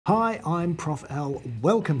Hi, I'm Prof L.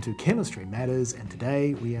 Welcome to Chemistry Matters, and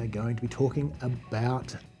today we are going to be talking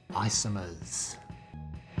about isomers.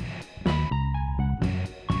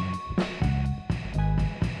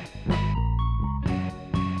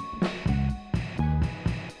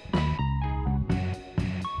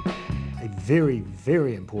 A very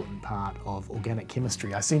important part of organic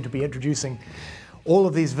chemistry. I seem to be introducing all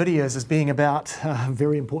of these videos as being about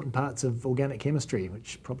very important parts of organic chemistry,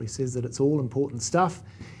 which probably says that it's all important stuff.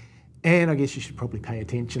 And I guess you should probably pay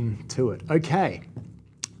attention to it. Okay,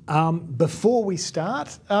 before we start,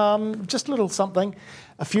 just a little something.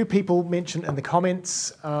 A few people mentioned in the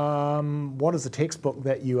comments, what is the textbook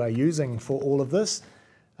that you are using for all of this?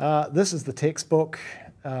 This is the textbook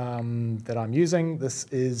that I'm using. This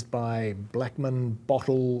is by Blackman,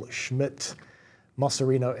 Bottle, Schmidt,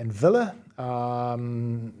 Mosserino and Villa.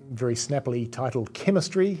 Very snappily titled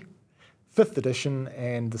Chemistry, 5th edition,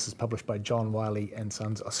 and this is published by John Wiley and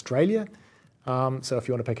Sons Australia. So if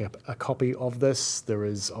you want to pick up a copy of this, there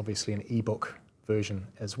is obviously an ebook version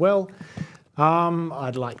as well.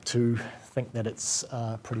 I'd like to think that it's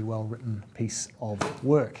a pretty well written piece of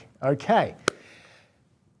work. Okay,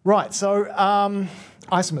 right, so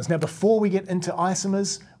isomers. Now before we get into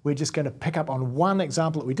isomers, we're just going to pick up on one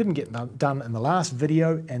example that we didn't get done in the last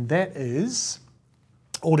video, and that is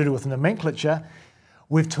all to do with nomenclature.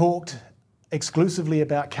 We've talked exclusively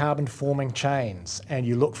about carbon forming chains, and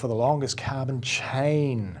you look for the longest carbon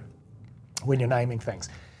chain when you're naming things.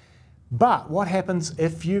 But what happens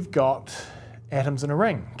if you've got atoms in a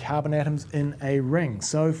ring, carbon atoms in a ring?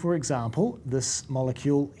 So for example, this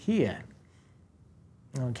molecule here,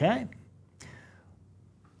 okay?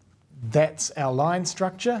 That's our line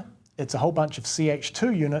structure. It's a whole bunch of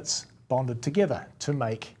CH2 units bonded together to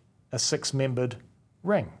make a 6-membered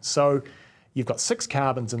ring. So you've got 6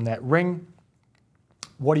 carbons in that ring.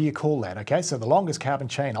 What do you call that? Okay, so the longest carbon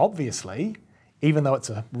chain, obviously, even though it's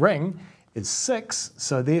a ring, is 6,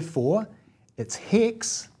 so therefore it's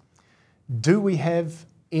hex. Do we have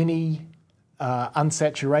any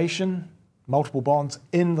unsaturation, multiple bonds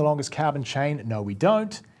in the longest carbon chain? No, we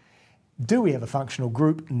don't. Do we have a functional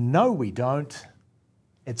group? No, we don't.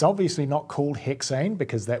 It's obviously not called hexane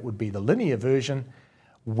because that would be the linear version.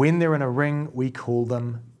 When they're in a ring, we call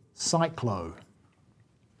them cyclo.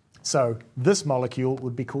 So this molecule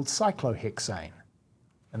would be called cyclohexane.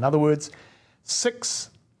 In other words,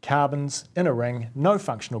 6 carbons in a ring, no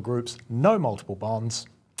functional groups, no multiple bonds.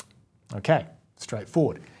 Okay,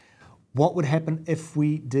 straightforward. What would happen if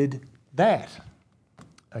we did that?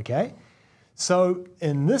 Okay, so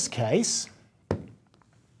in this case,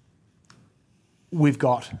 we've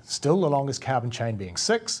got still the longest carbon chain being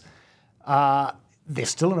 6. They're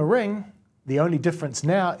still in a ring. The only difference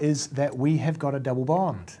now is that we have got a double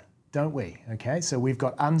bond, don't we? Okay, so we've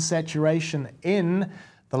got unsaturation in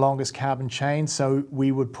the longest carbon chain, so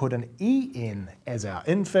we would put an En as our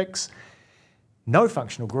infix. No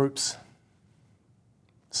functional groups,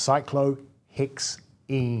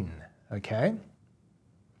 cyclohexene, okay?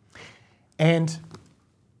 And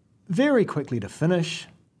very quickly to finish,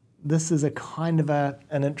 this is a kind of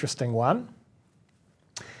an interesting one.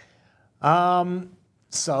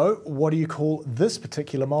 So what do you call this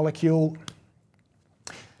particular molecule?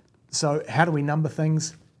 So how do we number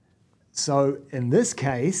things? So in this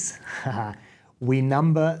case, we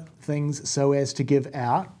number things so as to give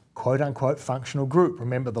our quote-unquote functional group.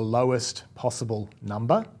 Remember the lowest possible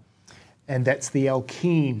number, and that's the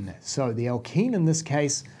alkene. So the alkene in this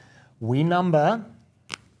case, we number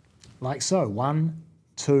like so, 1,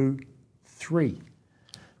 2, 3.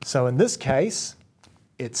 So in this case,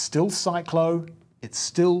 it's still cyclo, it's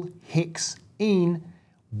still hexene.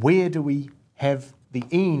 Where do we have the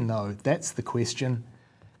ene though? That's the question.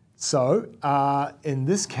 So in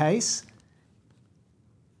this case,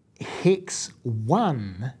 hex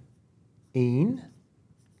 1 ene,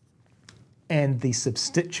 and the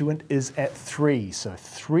substituent is at 3. So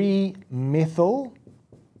 3-methyl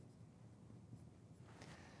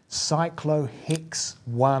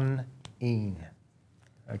cyclohex-1-ene.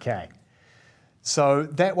 Okay, so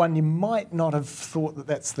that one you might not have thought that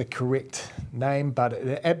that's the correct name, but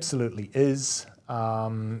it absolutely is.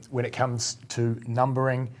 When it comes to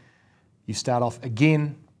numbering, you start off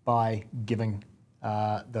again by giving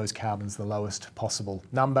those carbons the lowest possible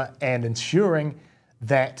number and ensuring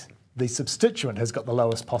that the substituent has got the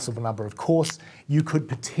lowest possible number. Of course, you could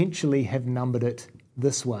potentially have numbered it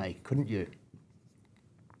this way, couldn't you?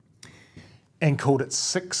 And called it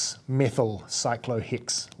 6-methyl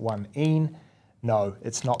cyclohex-1-ene. No,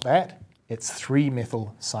 it's not that. It's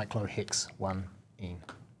 3-methyl cyclohex-1-ene.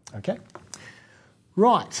 Okay?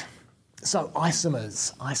 Right. So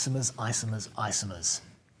isomers.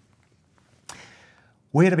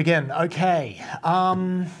 Where to begin? Okay,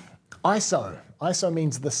 iso. Iso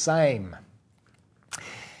means the same.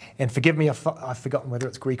 And forgive me if I've forgotten whether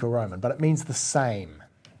it's Greek or Roman, but it means the same,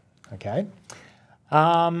 okay?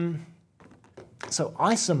 So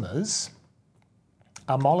isomers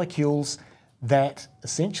are molecules that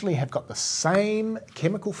essentially have got the same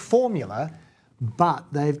chemical formula, but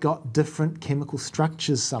they've got different chemical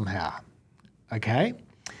structures somehow, okay?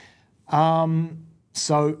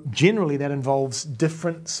 So generally that involves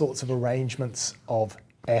different sorts of arrangements of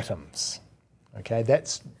atoms, okay?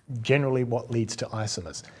 That's generally what leads to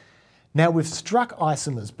isomers. Now we've struck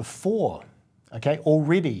isomers before, okay,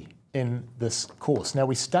 already in this course. Now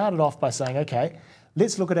we started off by saying, okay,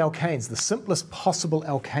 let's look at alkanes. The simplest possible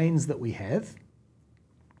alkanes that we have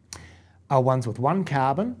are ones with one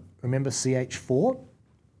carbon, remember CH4,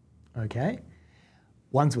 okay?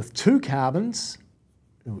 Ones with two carbons,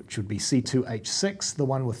 which would be C2H6, the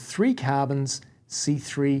one with three carbons,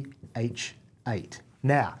 C3H8.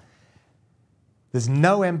 Now, there's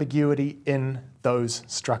no ambiguity in those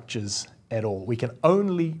structures at all. We can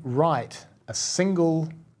only write a single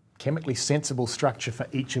chemically sensible structure for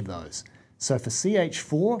each of those. So for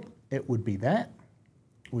CH4, it would be that,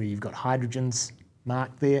 where you've got hydrogens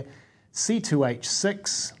marked there.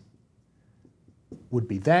 C2H6 would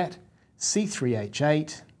be that.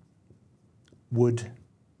 C3H8 would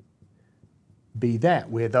be that,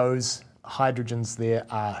 where those hydrogens there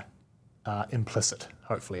are implicit,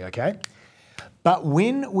 hopefully, okay? But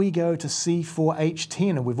when we go to C4H10,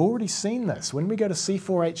 and we've already seen this, when we go to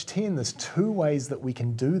C4H10, there's two ways that we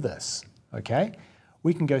can do this, okay?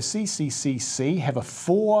 We can go CCCC, have a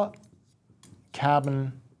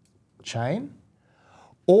 4-carbon chain,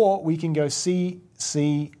 or we can go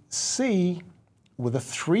CCC with a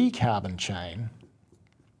 3-carbon chain,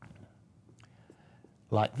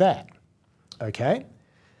 like that, okay?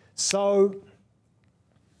 So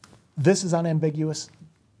this is unambiguous.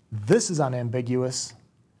 This is unambiguous,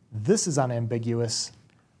 this is unambiguous,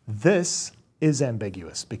 this is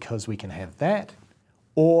ambiguous because we can have that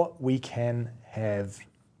or we can have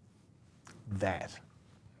that,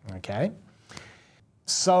 okay?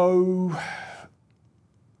 So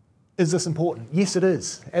is this important? Yes, it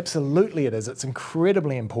is. Absolutely it is. It's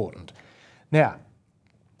incredibly important. Now,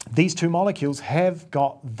 these two molecules have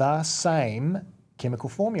got the same chemical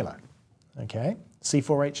formula, okay?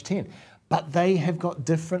 C4H10. But they have got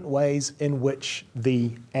different ways in which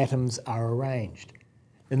the atoms are arranged.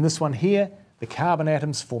 In this one here, the carbon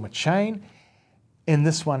atoms form a chain. In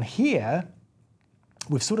this one here,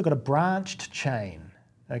 we've sort of got a branched chain.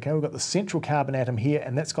 Okay, we've got the central carbon atom here,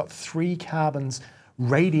 and that's got 3 carbons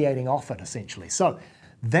radiating off it, essentially. So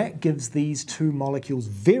that gives these two molecules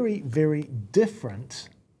very, very different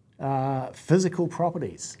physical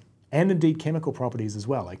properties, and indeed chemical properties as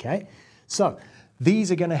well, okay? So these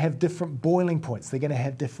are going to have different boiling points. They're going to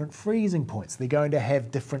have different freezing points. They're going to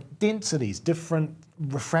have different densities, different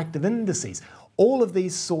refractive indices, all of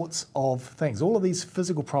these sorts of things, all of these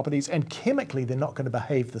physical properties, and chemically they're not going to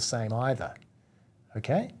behave the same either,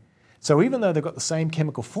 okay? So even though they've got the same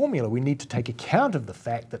chemical formula, we need to take account of the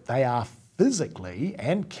fact that they are physically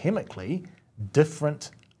and chemically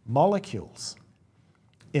different molecules.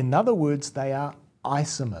 In other words, they are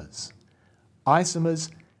isomers.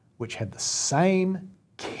 Isomers which have the same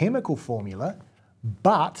chemical formula,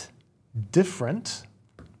 but different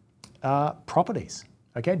properties,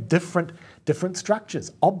 okay? Different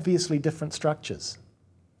structures, obviously different structures,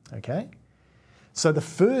 okay? So the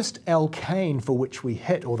first alkane for which we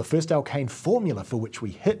hit, or the first alkane formula for which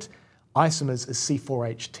we hit isomers is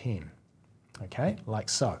C4H10, okay? Like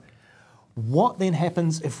so. What then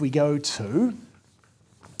happens if we go to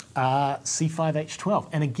C5H12?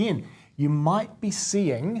 And again, you might be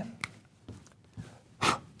seeing,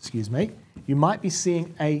 excuse me, you might be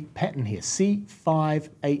seeing a pattern here,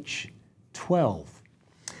 C5H12.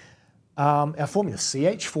 Our formula,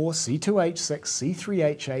 CH4, C2H6,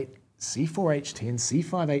 C3H8, C4H10,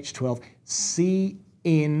 C5H12,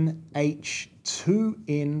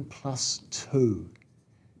 CnH2n plus 2.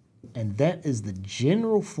 And that is the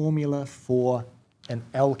general formula for an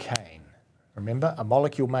alkane. Remember, a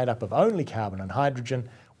molecule made up of only carbon and hydrogen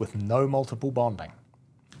with no multiple bonding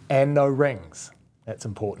and no rings. That's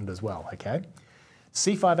important as well, okay?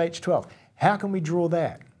 C5H12, how can we draw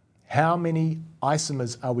that? How many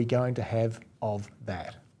isomers are we going to have of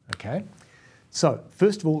that, okay? So,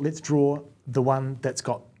 first of all, let's draw the one that's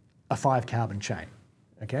got a 5-carbon chain,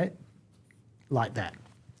 okay? Like that.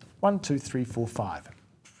 1, 2, 3, 4, 5.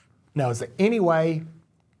 Now, is there any way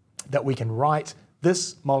that we can write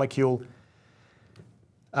this molecule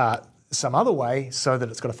some other way so that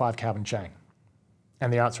it's got a 5-carbon chain?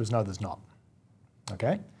 And the answer is no, there's not.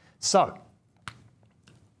 Okay, so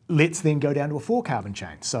let's then go down to a 4-carbon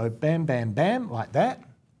chain. So bam, bam, bam, like that.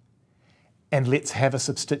 And let's have a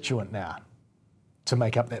substituent now to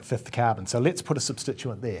make up that 5th carbon. So let's put a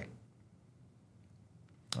substituent there.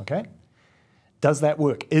 Okay, does that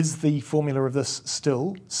work? Is the formula of this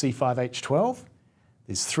still C5H12?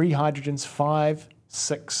 There's 3 hydrogens, 5,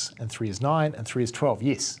 6, and 3 is 9, and 3 is 12.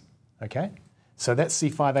 Yes. Okay, so that's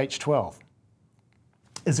C5H12.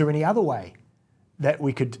 Is there any other way that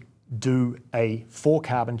we could do a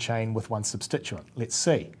 4-carbon chain with one substituent? Let's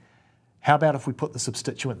see. How about if we put the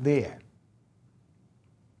substituent there?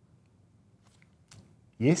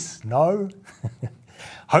 Yes? No?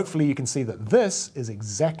 Hopefully you can see that this is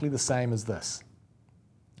exactly the same as this.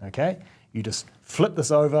 Okay? You just flip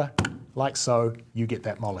this over like so, you get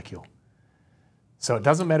that molecule. So it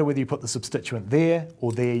doesn't matter whether you put the substituent there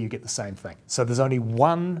or there, you get the same thing. So there's only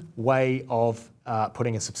one way of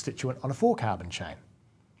putting a substituent on a 4-carbon chain.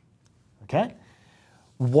 Okay?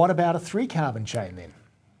 What about a 3-carbon chain then?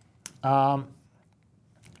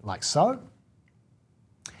 Like so.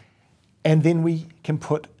 And then we can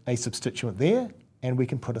put a substituent there, and we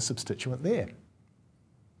can put a substituent there.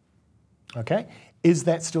 Okay? Is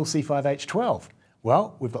that still C5H12?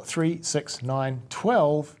 Well, we've got 3, 6, 9,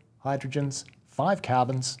 12 hydrogens, 5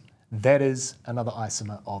 carbons. That is another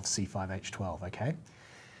isomer of C5H12, okay?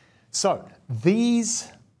 So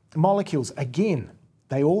these molecules, again,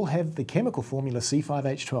 they all have the chemical formula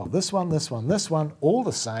C5H12. This one, this one, this one, all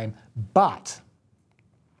the same, but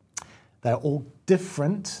they're all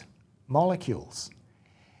different molecules,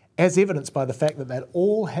 as evidenced by the fact that they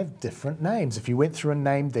all have different names. If you went through and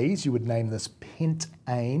named these, you would name this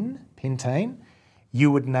pentane.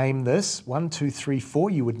 You would name this 1, 2, 3, 4.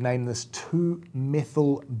 You would name this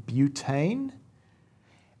 2-methylbutane.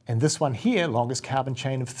 And this one here, longest carbon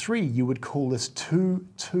chain of 3, you would call this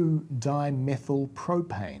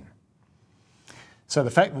 2,2-dimethylpropane. So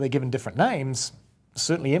the fact that they're given different names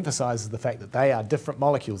certainly emphasizes the fact that they are different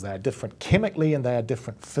molecules. They are different chemically and they are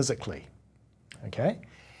different physically. Okay?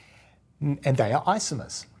 And they are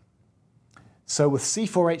isomers. So with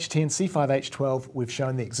C4H10, C5H12, we've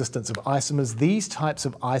shown the existence of isomers. These types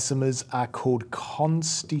of isomers are called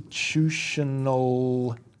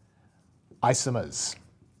constitutional isomers.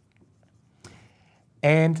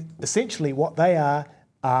 And essentially what they are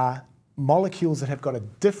molecules that have got a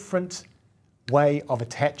different way of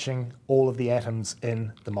attaching all of the atoms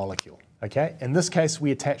in the molecule. Okay? In this case,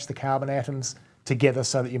 we attach the carbon atoms together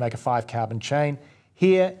so that you make a 5-carbon chain.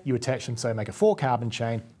 Here, you attach them so you make a 4-carbon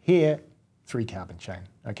chain. Here, 3-carbon chain.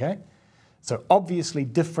 Okay? So obviously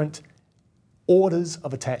different orders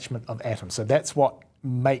of attachment of atoms. So that's what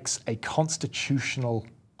makes a constitutional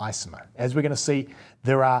isomer. As we're going to see,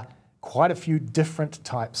 there are quite a few different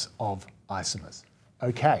types of isomers.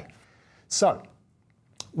 Okay, so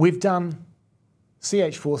we've done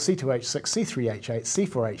CH4, C2H6, C3H8,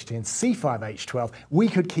 C4H10, C5H12. We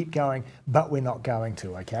could keep going, but we're not going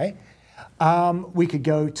to, okay? We could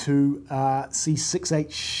go to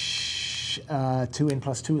C6H2N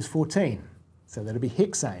plus 2 is 14, so that'd be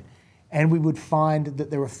hexane. And we would find that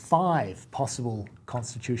there are 5 possible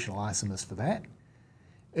constitutional isomers for that.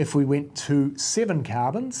 If we went to 7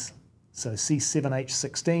 carbons, so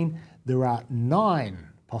C7H16, there are 9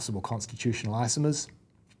 possible constitutional isomers.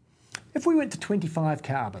 If we went to 25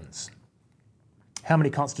 carbons, how many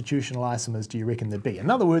constitutional isomers do you reckon there'd be? In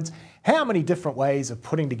other words, how many different ways of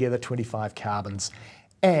putting together 25 carbons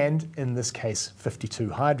and, in this case, 52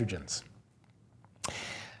 hydrogens?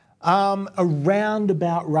 Around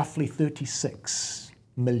about roughly 36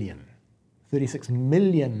 million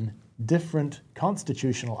different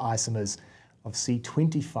constitutional isomers of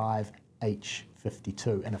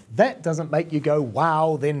C25H52. And if that doesn't make you go,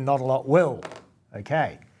 wow, then not a lot will.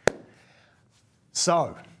 Okay.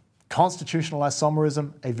 So, constitutional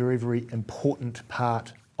isomerism, a very, very important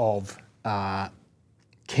part of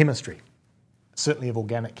chemistry, certainly of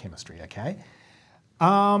organic chemistry, okay?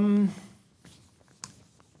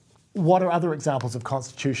 What are other examples of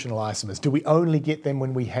constitutional isomers? Do we only get them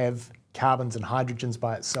when we have carbons and hydrogens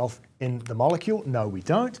by itself in the molecule? No, we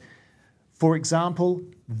don't. For example,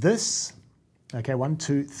 this, okay, 1,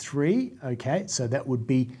 2, 3, okay, so that would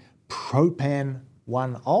be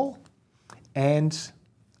propan-1-ol, and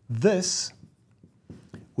this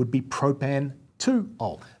would be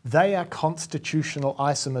propan-2-ol. They are constitutional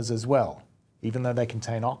isomers as well, even though they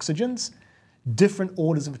contain oxygens, different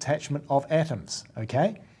orders of attachment of atoms,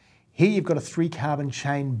 okay? Here you've got a 3-carbon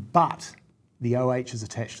chain, but the OH is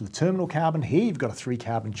attached to the terminal carbon. Here you've got a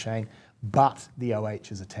 3-carbon chain, but the OH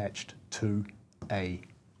is attached to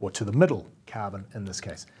to the middle carbon in this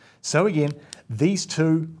case. So again, these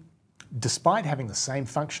two despite having the same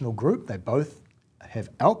functional group, they both have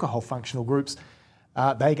alcohol functional groups,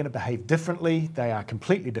 they're going to behave differently. They are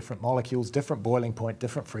completely different molecules, different boiling point,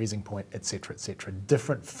 different freezing point, etc., etc.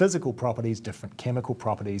 Different physical properties, different chemical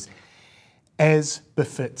properties, as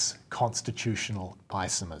befits constitutional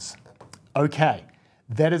isomers. Okay,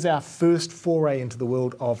 that is our first foray into the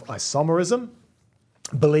world of isomerism.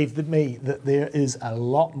 Believe me that there is a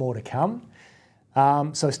lot more to come.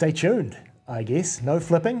 So stay tuned, I guess. No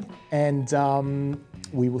flipping, and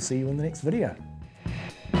we will see you in the next video.